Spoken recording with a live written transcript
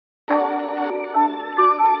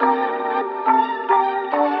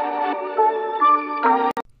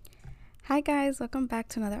Hi guys, welcome back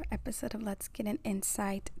to another episode of Let's Get an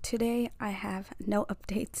Insight. Today I have no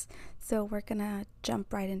updates, so we're gonna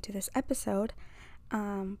jump right into this episode.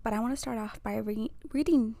 But I want to start off by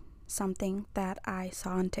reading something that I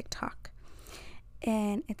saw on TikTok,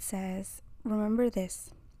 and it says, "Remember this: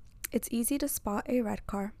 it's easy to spot a red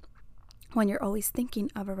car when you're always thinking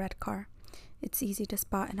of a red car. It's easy to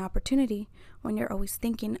spot an opportunity when you're always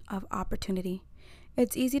thinking of opportunity.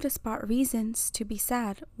 It's easy to spot reasons to be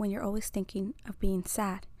sad when you're always thinking of being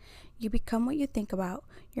sad. You become what you think about.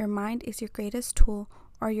 Your mind is your greatest tool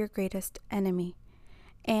or your greatest enemy."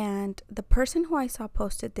 And the person who I saw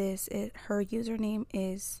posted this, her username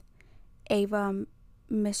is Ava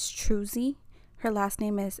Mistruzzi. Her last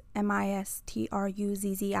name is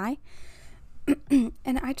Mistruzzi.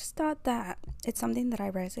 And I just thought that it's something that I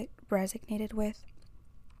resonated with,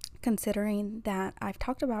 considering that I've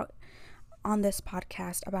talked about on this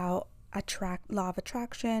podcast about law of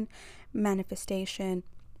attraction, manifestation,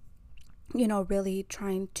 really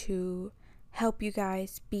trying to help you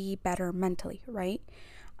guys be better mentally, right?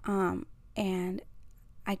 And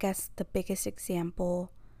I guess the biggest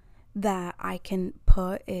example that I can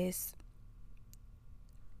put is,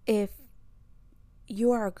 if you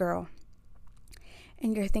are a girl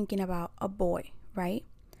and you're thinking about a boy, right?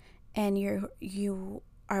 And you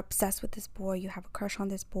are obsessed with this boy, you have a crush on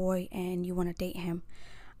this boy, and you want to date him.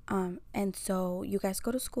 And so you guys go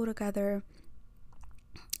to school together,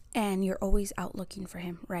 and you're always out looking for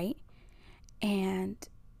him, right? And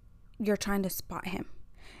you're trying to spot him,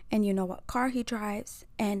 and you know what car he drives,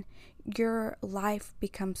 and your life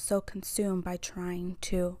becomes so consumed by trying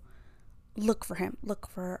to look for him, look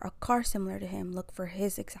for a car similar to him, look for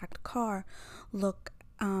his exact car,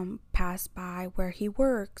 pass by where he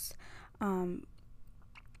works,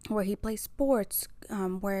 where he plays sports,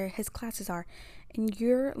 where his classes are. And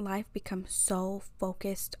your life becomes so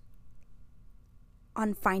focused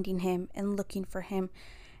on finding him and looking for him.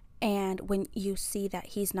 And when you see that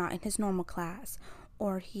he's not in his normal class,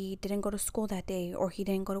 or he didn't go to school that day, or he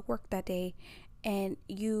didn't go to work that day, and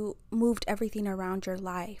you moved everything around your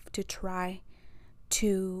life to try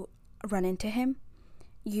to run into him,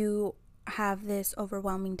 you have this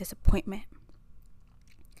overwhelming disappointment.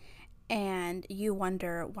 And you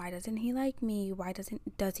wonder, why doesn't he like me?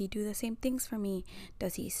 Does he do the same things for me?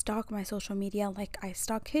 Does he stalk my social media like I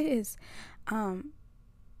stalk his?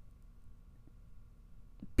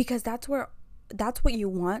 Because that's what you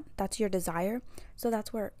want. That's your desire. So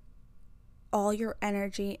that's where all your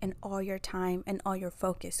energy and all your time and all your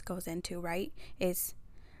focus goes into, right? Is,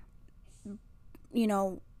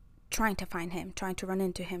 trying to find him, trying to run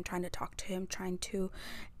into him, trying to talk to him, trying to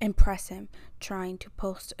impress him, trying to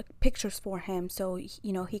post pictures for him so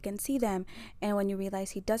he can see them. And when you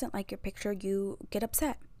realize he doesn't like your picture, you get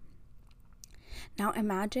upset. Now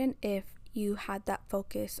imagine if you had that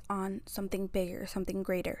focus on something bigger, something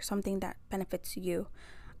greater, something that benefits you,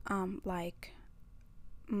 like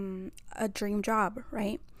a dream job,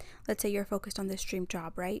 right? Let's say you're focused on this dream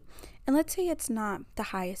job, right? And let's say it's not the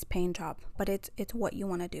highest paying job, but it's what you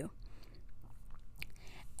want to do.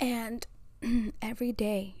 And every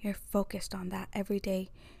day you're focused on that. Every day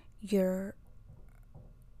you're,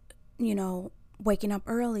 waking up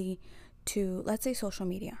early to, let's say, social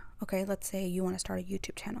media. Okay, let's say you want to start a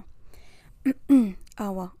YouTube channel.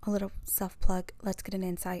 Oh, well, a little self-plug. Let's Get an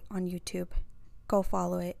Insight on YouTube. Go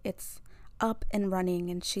follow it. It's up and running,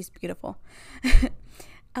 and she's beautiful.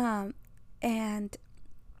 And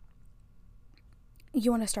you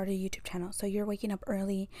want to start a YouTube channel. So you're waking up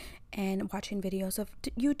early and watching videos of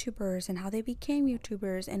YouTubers and how they became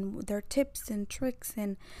YouTubers and their tips and tricks.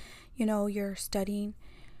 And, you're studying,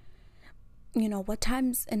 what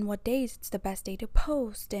times and what days it's the best day to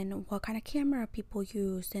post, and what kind of camera people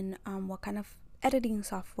use, and what kind of editing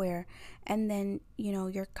software. And then,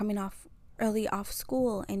 you're coming early off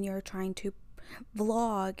school, and you're trying to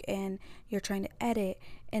vlog, and you're trying to edit,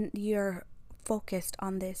 and you're focused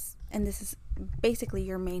on this, and this is basically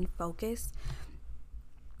your main focus.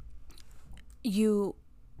 There's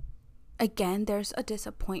a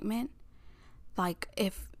disappointment, like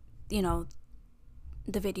if the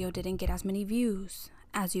video didn't get as many views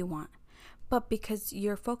as you want, but because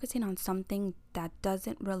you're focusing on something that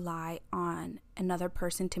doesn't rely on another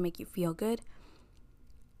person to make you feel good,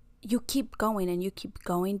 you keep going and you keep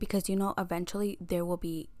going, because eventually there will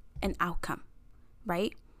be an outcome,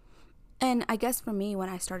 right? And I guess for me, when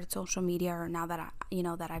I started social media, or now that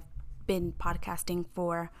I've been podcasting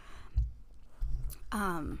for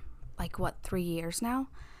 3 years now,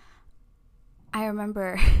 I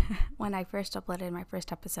remember when I first uploaded my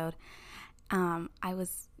first episode, I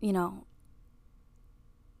was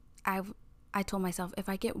I told myself, if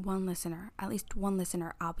I get one listener, at least one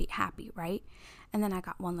listener, I'll be happy, right? And then I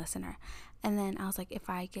got one listener. And then I was like, if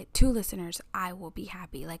I get 2 listeners, I will be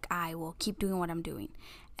happy. Like, I will keep doing what I'm doing.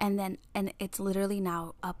 And it's literally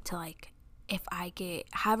now up to like, if I get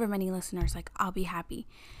however many listeners, like, I'll be happy.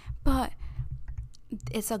 But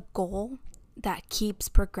it's a goal that keeps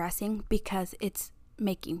progressing because it's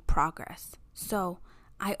making progress. So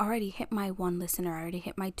I already hit my 1 listener, I already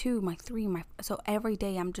hit my 2, my 3, so every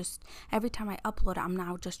day every time I upload, I'm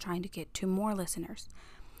now just trying to get 2 more listeners.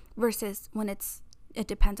 Versus when it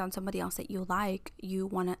depends on somebody else that you like, you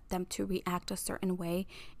want them to react a certain way,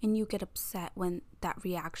 and you get upset when that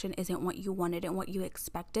reaction isn't what you wanted and what you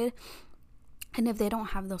expected. And if they don't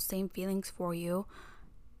have those same feelings for you,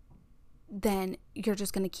 then you're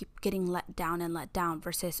just going to keep getting let down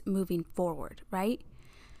versus moving forward, right?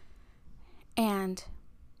 And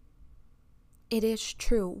it is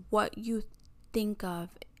true, what you think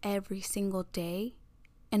of every single day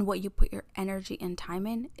and what you put your energy and time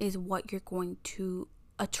in is what you're going to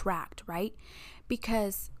attract, right?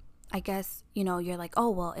 Because I guess, you're like, oh,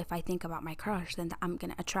 well, if I think about my crush, then I'm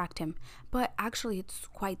going to attract him. But actually, it's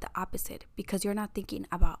quite the opposite, because you're not thinking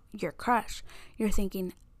about your crush. You're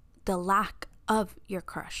thinking the lack of your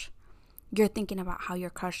crush. You're thinking about how your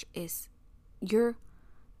crush is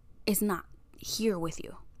not here with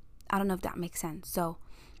you. I don't know if that makes sense. So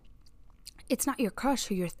it's not your crush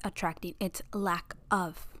who you're attracting, it's lack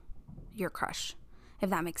of your crush, if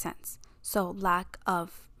that makes sense. So lack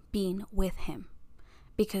of being with him,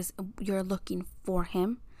 because you're looking for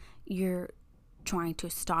him, you're trying to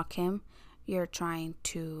stalk him, you're trying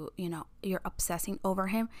to, you're obsessing over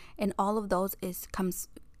him, and all of those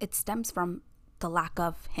it stems from the lack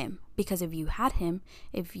of him. Because if you had him,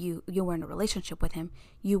 if you were in a relationship with him,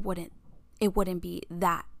 it wouldn't be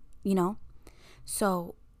that,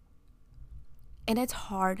 So, and it's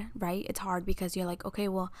hard, right? It's hard because you're like, okay,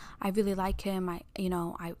 well, I really like him. I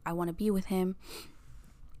want to be with him.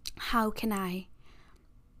 How can I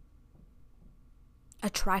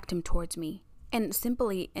attract him towards me? And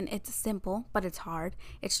it's simple, but it's hard.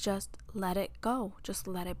 It's just let it go. Just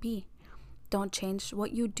let it be. Don't change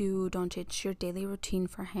what you do. Don't change your daily routine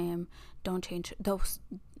for him. Don't change those,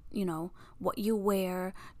 what you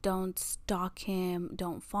wear. Don't stalk him.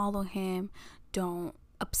 Don't follow him. Don't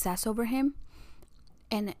obsess over him.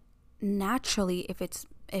 And naturally, if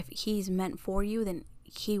he's meant for you, then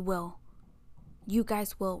you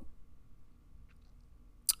guys will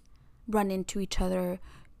run into each other.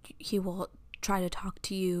 He will try to talk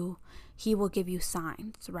to you. He will give you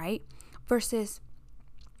signs, right? Versus,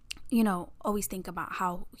 always think about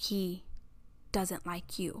how he doesn't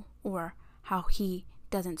like you or how he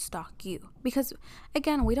doesn't stalk you. Because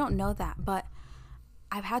again, we don't know that, but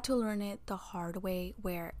I've had to learn it the hard way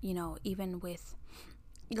where, even with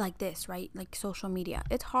like this, right? Like social media,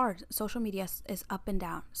 it's hard. Social media is up and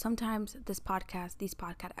down. Sometimes these podcast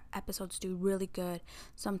episodes do really good.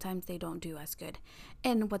 Sometimes they don't do as good.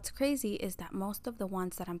 And what's crazy is that most of the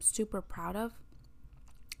ones that I'm super proud of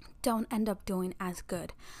don't end up doing as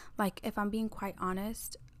good. Like, if I'm being quite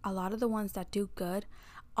honest, a lot of the ones that do good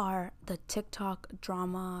are the TikTok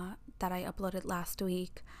drama that I uploaded last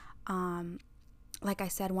week. Like I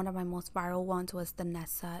said, one of my most viral ones was the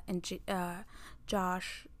Nessa and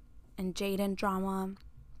Josh and Jaden drama.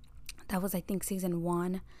 That was, I think, season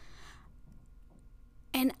 1.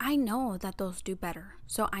 And I know that those do better.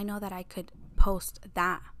 So I know that I could post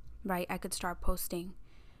that, right? I could start posting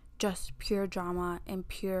just pure drama and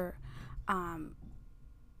pure,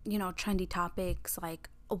 trendy topics, like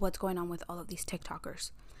what's going on with all of these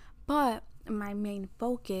TikTokers. But my main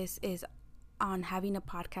focus is on having a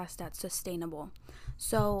podcast that's sustainable.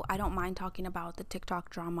 So I don't mind talking about the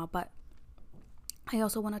TikTok drama, but I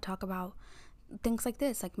also want to talk about things like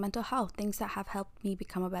this, like mental health, things that have helped me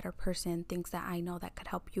become a better person, things that I know that could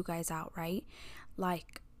help you guys out, right?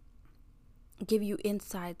 Like give you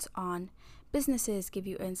insights on businesses, give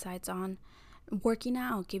you insights on working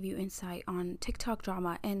out, give you insight on TikTok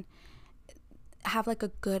drama, and have like a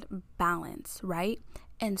good balance, right?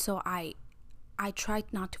 And so I try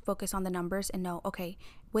not to focus on the numbers and know, okay,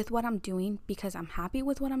 with what I'm doing, because I'm happy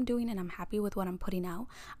with what I'm doing and I'm happy with what I'm putting out,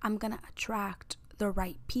 I'm gonna attract the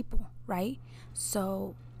right people, right?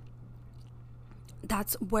 So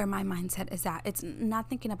that's where my mindset is at. It's not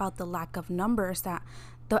thinking about the lack of numbers that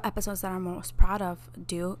the episodes that I'm most proud of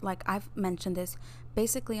do. Like, I've mentioned this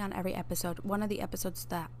basically on every episode. One of the episodes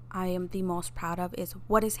that I am the most proud of is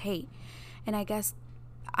What is Hate? And I guess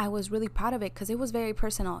I was really proud of it because it was very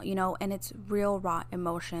personal, and it's real raw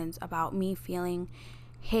emotions about me feeling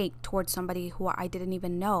hate towards somebody who I didn't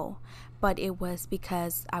even know, but it was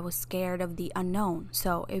because I was scared of the unknown.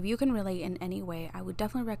 So if you can relate in any way, I would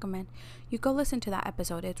definitely recommend you go listen to that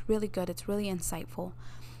episode. It's really good. It's really insightful.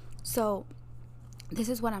 So this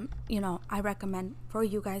is what I recommend for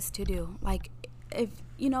you guys to do. Like, if,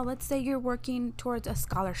 let's say you're working towards a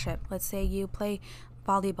scholarship. Let's say you play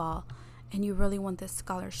volleyball and you really want this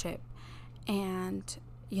scholarship, and,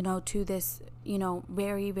 to this,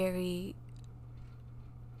 very, very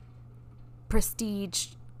prestige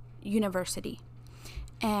university,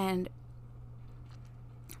 and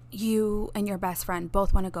you and your best friend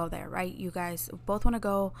both want to go there, right? You guys both want to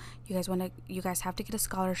go. You guys have to get a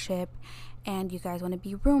scholarship, and you guys want to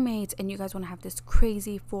be roommates, and you guys want to have this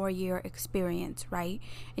crazy 4-year experience, right?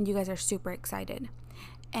 And you guys are super excited,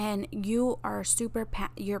 and you are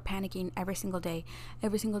you're panicking every single day.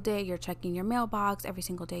 Every single day you're checking your mailbox. Every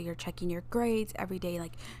single day you're checking your grades. Every day,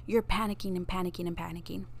 like, you're panicking and panicking and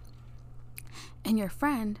panicking. And your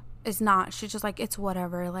friend is not. She's just like, it's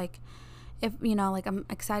whatever. Like, if, like, I'm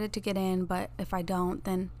excited to get in, but if I don't,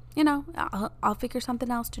 then, I'll figure something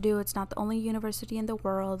else to do. It's not the only university in the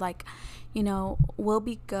world. Like, we'll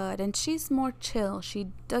be good. And she's more chill. She's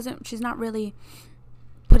not really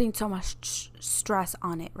putting so much stress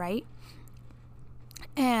on it, right?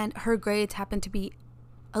 And her grades happen to be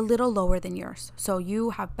a little lower than yours. So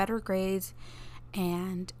you have better grades,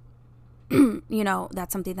 and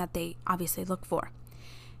that's something that they obviously look for.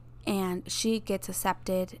 And she gets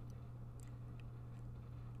accepted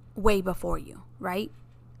way before you, right?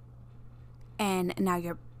 And now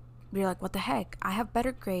you're like, what the heck? I have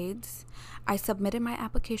better grades. I submitted my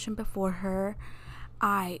application before her.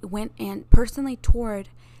 I went and personally toured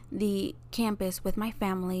the campus with my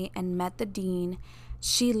family and met the dean.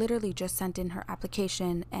 She literally just sent in her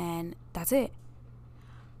application, and that's it.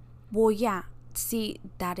 Well, yeah, see,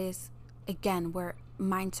 that is, again, where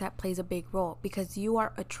mindset plays a big role, because you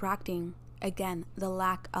are attracting, again, the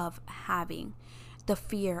lack of having, the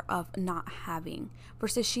fear of not having,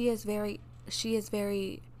 versus she is ready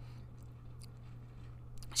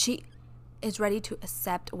to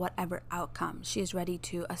accept whatever outcome. She is ready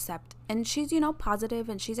to accept, and she's, positive,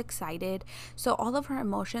 and she's excited. So all of her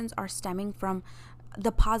emotions are stemming from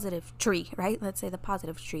the positive tree, right? Let's say the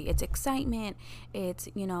positive tree. It's excitement. It's,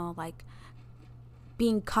 like,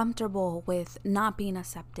 being comfortable with not being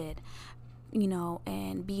accepted,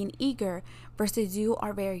 and being eager, versus you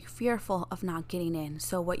are very fearful of not getting in.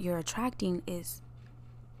 So what you're attracting is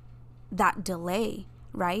that delay,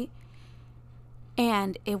 right?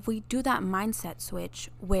 And if we do that mindset switch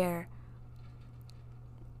where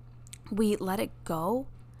we let it go,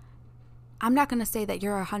 I'm not going to say that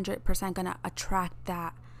you're 100% going to attract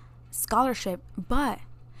that scholarship, but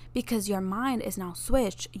because your mind is now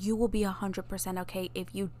switched, you will be 100% okay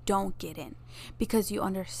if you don't get in, because you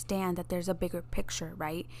understand that there's a bigger picture,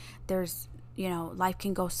 right? There's, life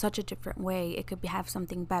can go such a different way. It could have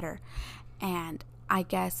something better. And I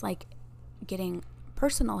guess, like, getting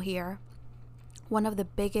personal here, one of the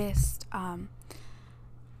biggest, one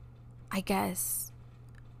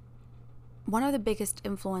of the biggest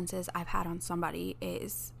influences I've had on somebody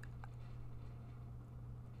is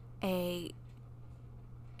a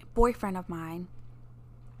boyfriend of mine.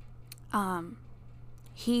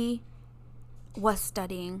 He was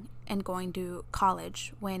studying and going to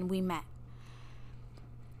college when we met.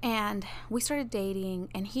 And we started dating,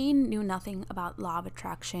 and he knew nothing about law of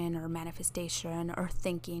attraction or manifestation or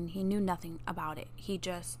thinking. He knew nothing about it. He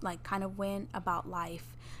just, like, kind of went about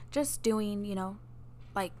life just doing,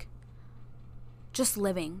 like, just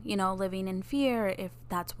living, living in fear, if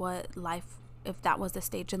that was the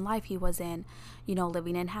stage in life he was in,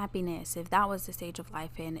 living in happiness, if that was the stage of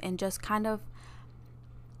life and just kind of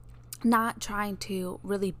not trying to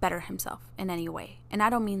really better himself in any way. And I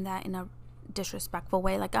don't mean that in a disrespectful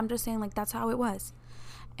way. Like, I'm just saying, like, that's how it was.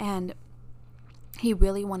 And he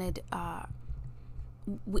really wanted,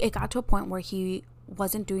 it got to a point where he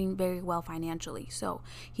wasn't doing very well financially. So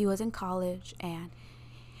he was in college, and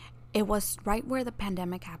it was right where the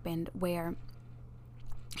pandemic happened, where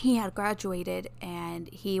he had graduated and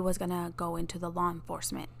he was going to go into the law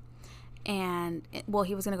enforcement. And, well,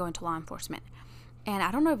 he was going to go into law enforcement. And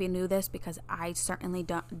I don't know if you knew this, because I certainly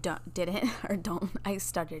didn't, or don't. I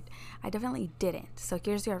stuttered. I definitely didn't. So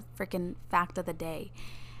here's your freaking fact of the day.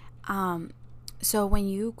 So when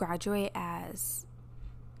you graduate as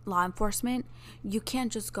law enforcement, you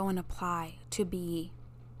can't just go and apply to be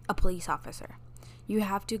a police officer. You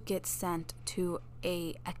have to get sent to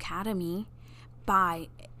a academy by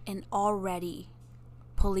an already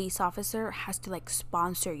police officer, has to, like,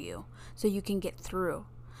 sponsor you so you can get through.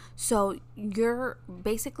 So your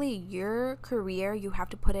career, you have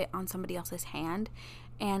to put it on somebody else's hand,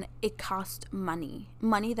 and it costs money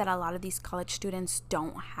that a lot of these college students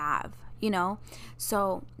don't have,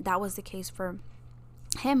 So that was the case for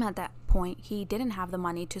him at that point. He didn't have the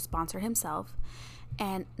money to sponsor himself.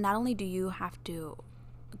 And not only do you have to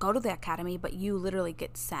go to the academy, but you literally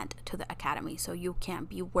get sent to the academy. So you can't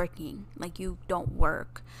be working, like you don't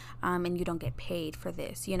work, and you don't get paid for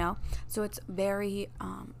this, So it's very,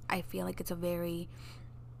 I feel like it's a very,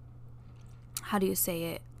 how do you say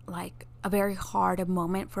it? Like a very hard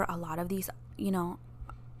moment for a lot of these,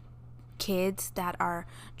 kids that are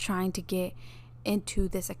trying to get into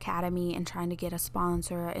this academy and trying to get a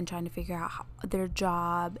sponsor and trying to figure out their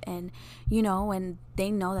job, and and they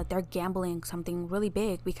know that they're gambling something really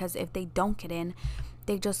big, because if they don't get in,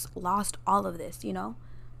 they just lost all of this,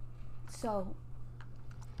 So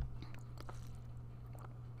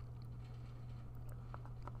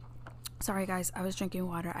sorry guys, I was drinking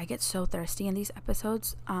water. I get so thirsty in these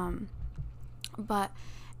episodes. But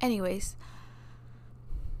anyways,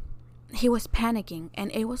 he was panicking,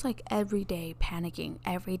 and it was like every day panicking,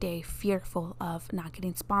 every day fearful of not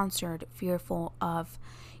getting sponsored, fearful of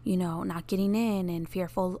not getting in, and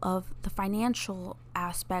fearful of the financial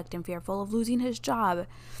aspect, and fearful of losing his job.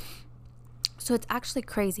 So it's actually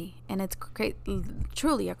crazy, and it's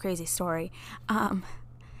truly a crazy story.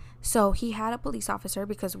 So he had a police officer,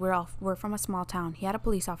 because we're from a small town. He had a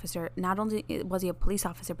police officer. Not only was he a police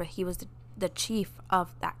officer, but he was the chief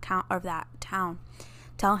of that town.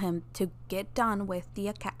 Tell him to get done with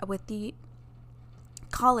the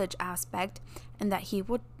college aspect, and that he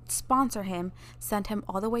would sponsor him, send him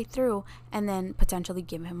all the way through, and then potentially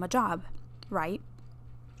give him a job, right?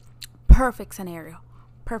 Perfect scenario,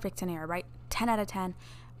 right? 10 out of 10.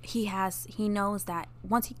 He knows that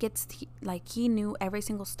once he gets, he knew every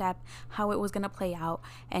single step, how it was going to play out,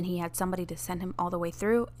 and he had somebody to send him all the way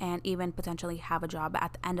through, and even potentially have a job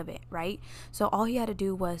at the end of it, right? So all he had to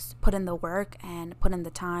do was put in the work and put in the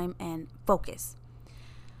time and focus.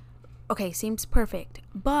 Okay, seems perfect.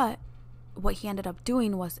 But what he ended up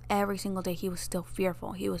doing was every single day he was still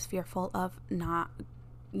fearful. He was fearful of not,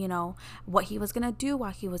 what he was going to do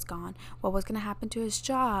while he was gone, what was going to happen to his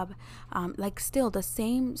job. Still the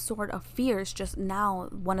same sort of fears, just now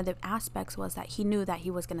one of the aspects was that he knew that he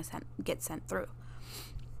was going to get sent through.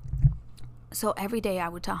 So every day I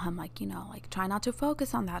would tell him, try not to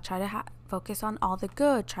focus on that. Try to focus on all the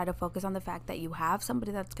good. Try to focus on the fact that you have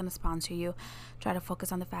somebody that's going to sponsor you. Try to focus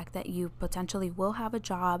on the fact that you potentially will have a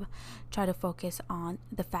job. Try to focus on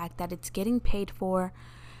the fact that it's getting paid for.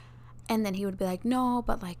 And then he would be like, no,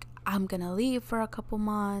 but I'm going to leave for a couple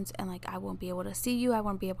months, and I won't be able to see you. I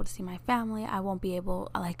won't be able to see my family. I won't be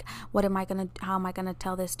able, how am I going to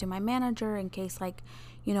tell this to my manager in case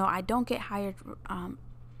I don't get hired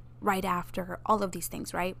right after, all of these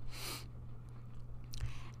things, right?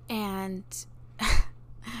 And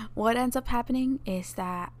what ends up happening is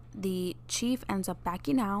that the chief ends up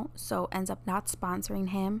backing out, so ends up not sponsoring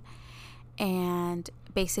him. And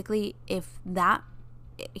basically,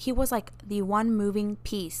 he was the one moving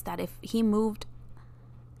piece that if he moved,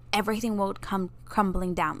 everything would come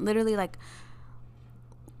crumbling down, literally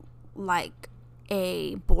like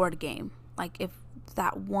a board game. If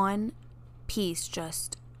that one piece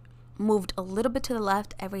just moved a little bit to the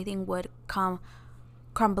left, everything would come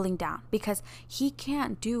crumbling down, because he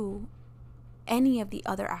can't do any of the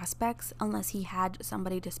other aspects unless he had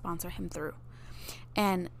somebody to sponsor him through.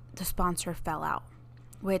 And the sponsor fell out,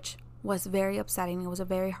 which was very upsetting. It was a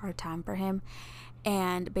very hard time for him,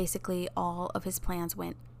 and basically all of his plans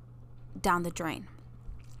went down the drain.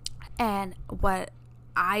 And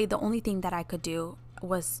the only thing that I could do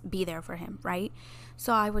was be there for him, right?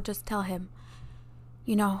 So I would just tell him,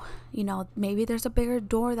 maybe there's a bigger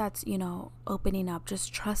door that's, opening up.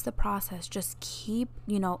 Just trust the process. Just keep,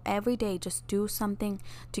 every day, just do something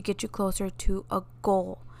to get you closer to a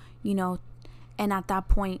goal, And at that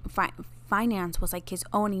point, finance was his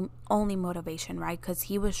only motivation, right? Because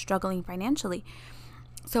he was struggling financially.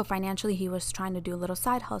 So financially, he was trying to do little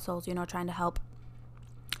side hustles, trying to help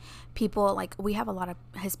people. We have a lot of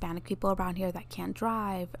Hispanic people around here that can't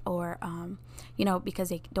drive, or because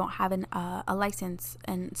they don't have a license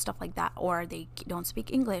and stuff like that, or they don't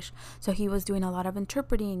speak English. So he was doing a lot of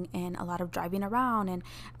interpreting and a lot of driving around, and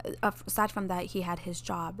aside from that, he had his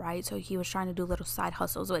job, right? So he was trying to do little side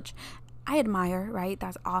hustles, which I admire, right?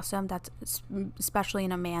 That's awesome. That's especially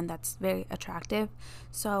in a man that's very attractive.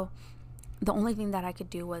 So the only thing that I could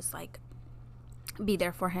do was be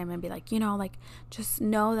there for him and be just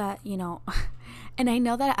know that, and I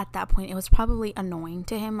know that at that point it was probably annoying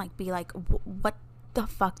to him, what the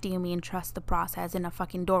fuck do you mean trust the process and a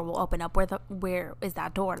fucking door will open up? Where is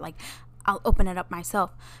that door? Like, I'll open it up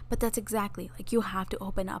myself. But that's exactly, like, you have to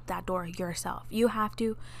open up that door yourself. You have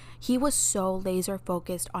to. He was so laser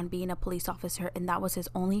focused on being a police officer, and that was his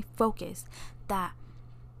only focus, that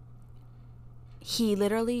he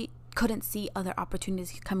literally couldn't see other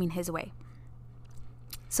opportunities coming his way.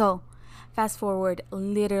 So fast forward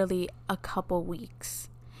literally a couple weeks,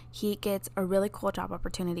 he gets a really cool job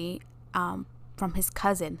opportunity from his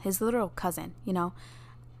cousin, his literal cousin,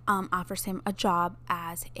 offers him a job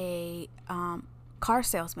as a car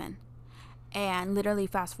salesman. And literally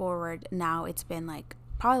fast forward, now it's been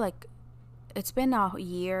it's been a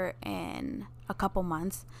year and a couple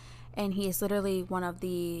months, and he is literally one of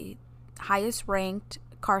the highest ranked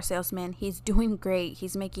car salesmen. He's doing great.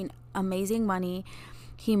 He's making amazing money.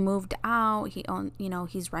 He moved out.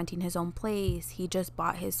 He's renting his own place. He just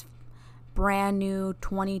bought his brand new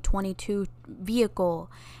 2022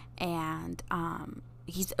 vehicle, and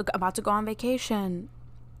he's about to go on vacation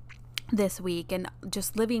this week, and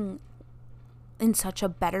just living in such a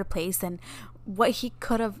better place than what he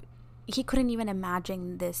couldn't even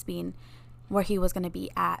imagine this being where he was going to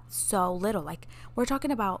be at so little. Like, we're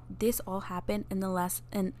talking about this all happened in less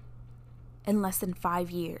than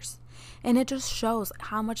 5 years. And it just shows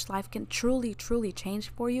how much life can truly change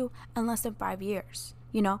for you in less than 5 years.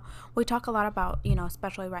 We talk a lot about,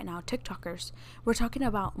 especially right now, TikTokers. We're talking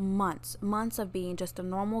about months of being just a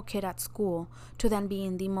normal kid at school to then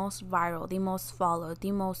being the most viral, the most followed,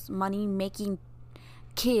 the most money making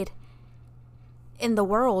kid in the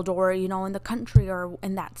world, or, in the country, or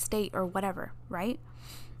in that state, or whatever, right?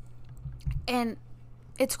 And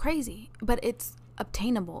it's crazy, but it's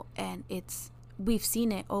obtainable, and we've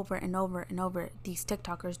seen it over and over and over, these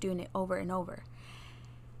TikTokers doing it over and over.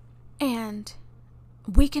 And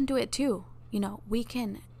we can do it too. We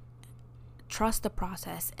can trust the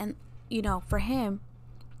process. And, for him,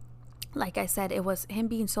 like I said, it was him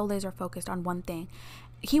being so laser focused on one thing.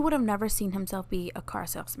 He would have never seen himself be a car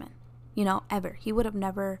salesman, ever.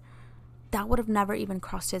 That would have never even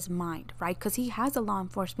crossed his mind, right? Because he has a law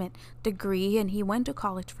enforcement degree, and he went to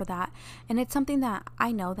college for that. And it's something that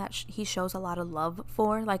I know that he shows a lot of love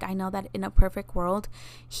for. Like, I know that in a perfect world,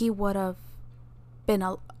 he would have been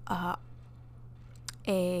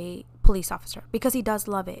a police officer, because he does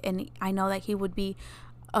love it. And I know that he would be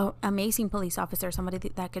an amazing police officer, somebody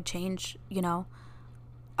that could change, a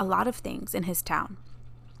lot of things in his town.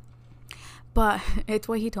 But it's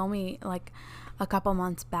what he told me, like, a couple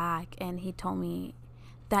months back, and he told me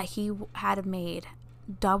that he had made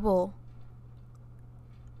double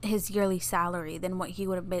his yearly salary than what he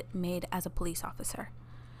would have made as a police officer.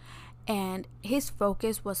 And his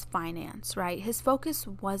focus was finance, right? His focus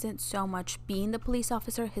wasn't so much being the police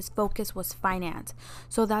officer. His focus was finance.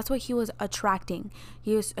 So that's what he was attracting.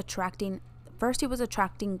 First he was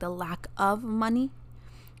attracting the lack of money.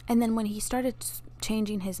 And then when he started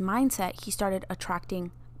changing his mindset, he started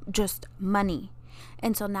attracting just money.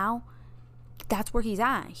 And so now that's where he's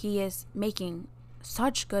at. He is making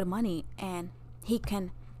such good money, and he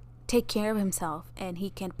can take care of himself, and he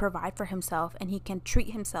can provide for himself, and he can treat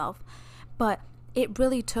himself. But it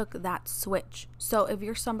really took that switch. So if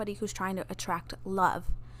you're somebody who's trying to attract love,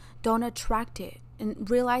 don't attract it, and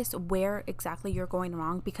realize where exactly you're going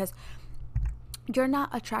wrong, because you're not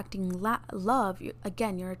attracting love.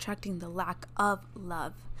 You're attracting the lack of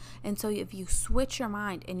love. And so if you switch your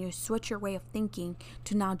mind and you switch your way of thinking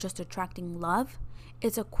to now just attracting love,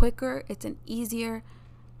 it's an easier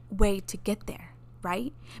way to get there,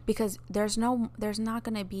 right? Because there's not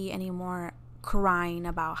going to be any more crying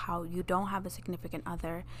about how you don't have a significant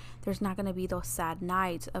other. There's not going to be those sad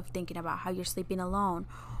nights of thinking about how you're sleeping alone,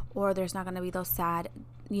 or there's not going to be those sad,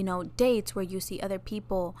 dates where you see other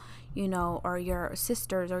people, or your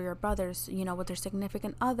sisters or your brothers, with their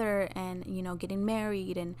significant other, and, getting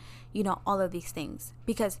married, and, all of these things.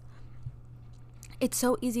 Because it's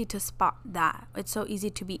so easy to spot that. It's so easy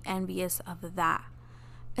to be envious of that,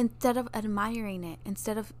 instead of admiring it,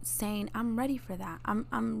 instead of saying, I'm ready for that.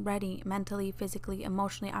 I'm ready mentally, physically,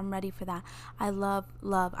 emotionally. I'm ready for that. I love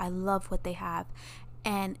what they have.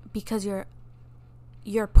 And because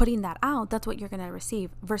you're putting that out, that's what you're going to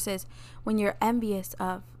receive. Versus when you're envious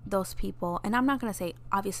of those people, and I'm not going to say,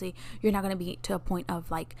 obviously, you're not going to be to a point of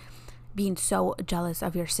like being so jealous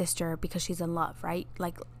of your sister because she's in love, right?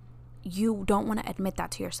 Like, you don't want to admit that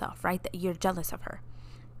to yourself, right? That you're jealous of her.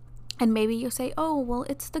 And maybe you say, oh, well,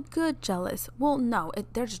 it's the good jealous. Well, no,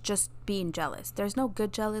 there's just being jealous. There's no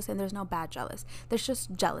good jealous and there's no bad jealous. There's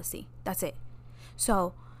just jealousy. That's it.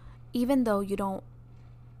 So even though you don't,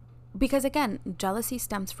 because again, jealousy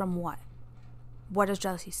stems from what? what does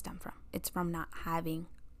jealousy stem from? It's from not having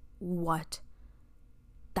what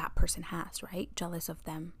that person has, right? Jealous of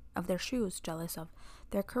them, of their shoes, jealous of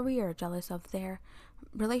their career, jealous of their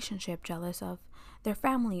relationship, jealous of their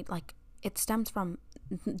family. Like, it stems from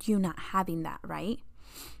you not having that, right?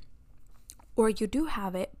 Or you do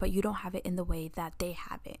have it, but you don't have it in the way that they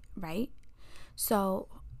have it, right? So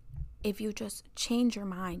if you just change your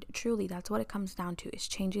mind, truly, that's what it comes down to, is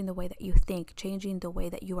changing the way that you think, changing the way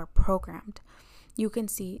that you are programmed. You can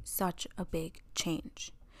see such a big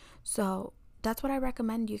change. So that's what I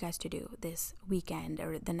recommend you guys to do this weekend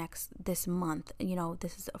or this month.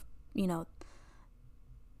 This is,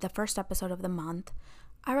 the first episode of the month.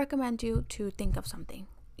 I recommend you to think of something,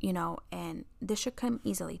 and this should come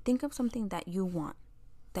easily. Think of something that you want,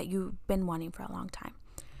 that you've been wanting for a long time.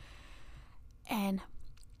 And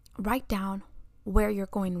write down where you're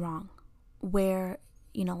going wrong. Where,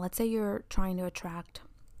 let's say you're trying to attract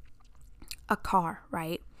a car,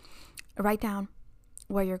 right? Write down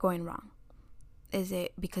where you're going wrong. Is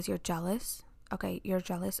it because you're jealous? Okay, you're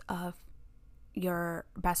jealous of your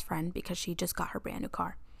best friend because she just got her brand new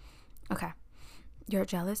car. Okay. You're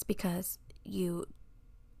jealous because you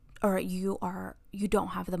don't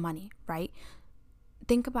have the money, right?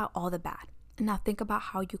 Think about all the bad. Now think about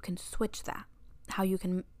how you can switch that. How you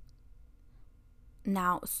can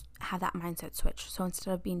now have that mindset switch. So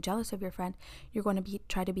instead of being jealous of your friend, you're going to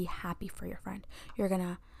try to be happy for your friend. You're going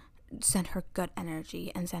to send her good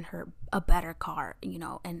energy and send her a better car,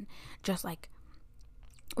 and just like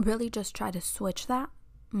really just try to switch that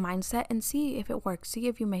mindset and see if it works. See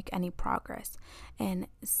if you make any progress, and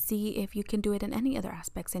see if you can do it in any other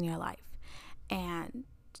aspects in your life. And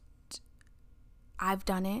I've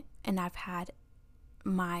done it, and I've had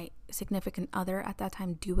my significant other at that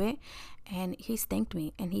time do it, and he's thanked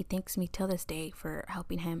me, and he thanks me till this day for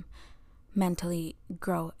helping him mentally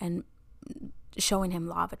grow and showing him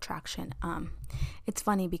law of attraction. It's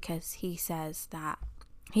funny because he says that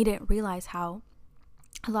he didn't realize how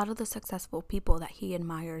a lot of the successful people that he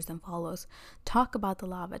admires and follows talk about the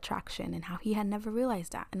law of attraction, and how he had never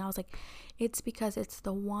realized that. And I was like, it's because it's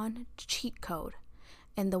the one cheat code,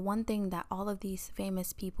 and the one thing that all of these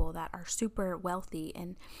famous people that are super wealthy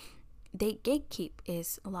and they gatekeep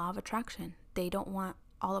is law of attraction. They don't want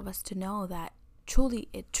all of us to know that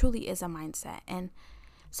it truly is a mindset. And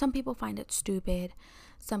some people find it stupid.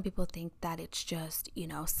 Some people think that it's just,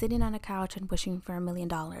 sitting on a couch and wishing for $1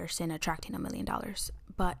 million and attracting $1 million.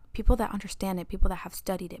 But people that understand it, people that have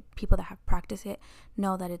studied it, people that have practiced it,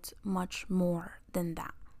 know that it's much more than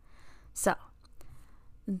that. So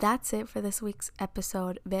that's it for this week's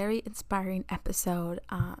episode. Very inspiring episode.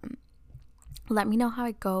 Let me know how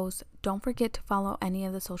it goes. Don't forget to follow any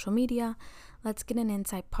of the social media. Let's Get an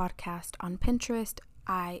Insight podcast on Pinterest.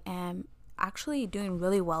 I am actually doing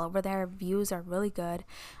really well over there. Views are really good.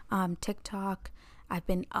 TikTok, I've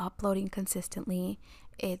been uploading consistently.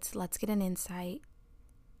 It's Let's Get an Insight.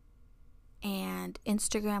 And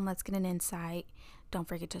Instagram, Let's Get an Insight. Don't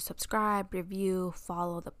forget to subscribe, review,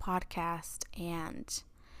 follow the podcast. And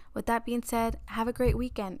with that being said, have a great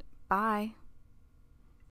weekend. Bye.